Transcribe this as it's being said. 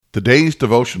Today's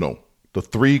devotional, the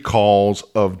three calls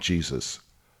of Jesus.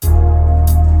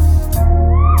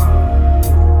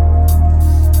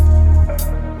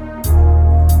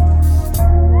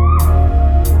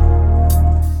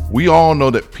 We all know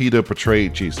that Peter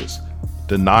betrayed Jesus,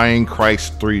 denying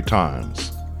Christ 3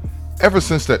 times. Ever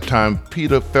since that time,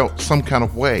 Peter felt some kind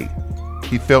of way.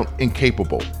 He felt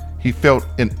incapable. He felt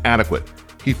inadequate.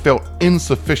 He felt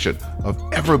insufficient of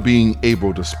ever being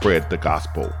able to spread the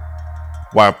gospel.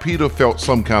 While Peter felt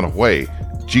some kind of way,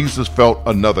 Jesus felt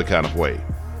another kind of way.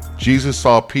 Jesus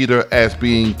saw Peter as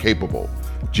being capable.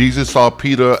 Jesus saw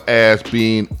Peter as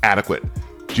being adequate.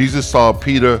 Jesus saw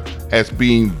Peter as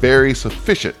being very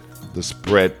sufficient to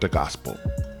spread the gospel.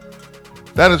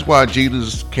 That is why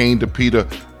Jesus came to Peter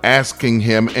asking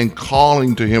him and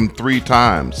calling to him 3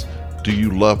 times, "Do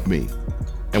you love me?"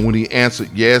 And when he answered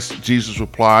yes, Jesus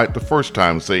replied the first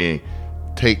time saying,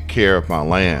 "Take care of my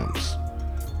lambs."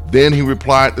 Then he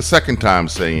replied the second time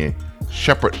saying,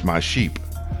 "Shepherd my sheep."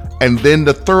 And then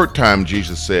the third time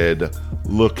Jesus said,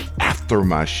 "Look after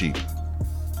my sheep."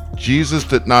 Jesus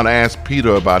did not ask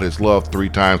Peter about his love 3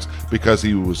 times because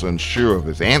he was unsure of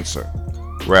his answer.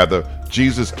 Rather,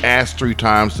 Jesus asked 3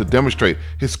 times to demonstrate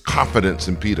his confidence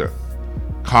in Peter.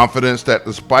 Confidence that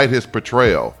despite his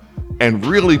betrayal, and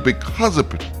really because of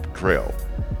betrayal,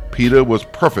 Peter was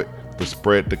perfect to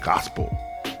spread the gospel.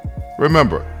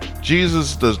 Remember,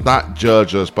 Jesus does not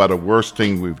judge us by the worst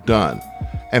thing we've done.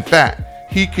 In fact,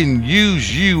 he can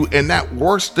use you in that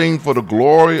worst thing for the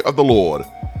glory of the Lord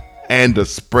and the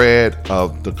spread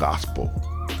of the gospel.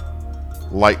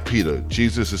 Like Peter,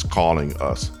 Jesus is calling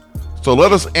us. So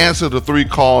let us answer the 3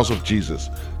 calls of Jesus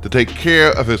to take care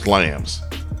of his lambs.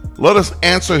 Let us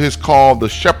answer his call to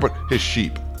shepherd his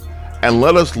sheep. And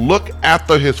let us look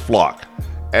after his flock,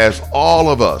 as all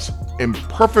of us,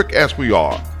 imperfect as we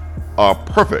are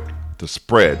perfect to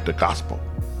spread the gospel.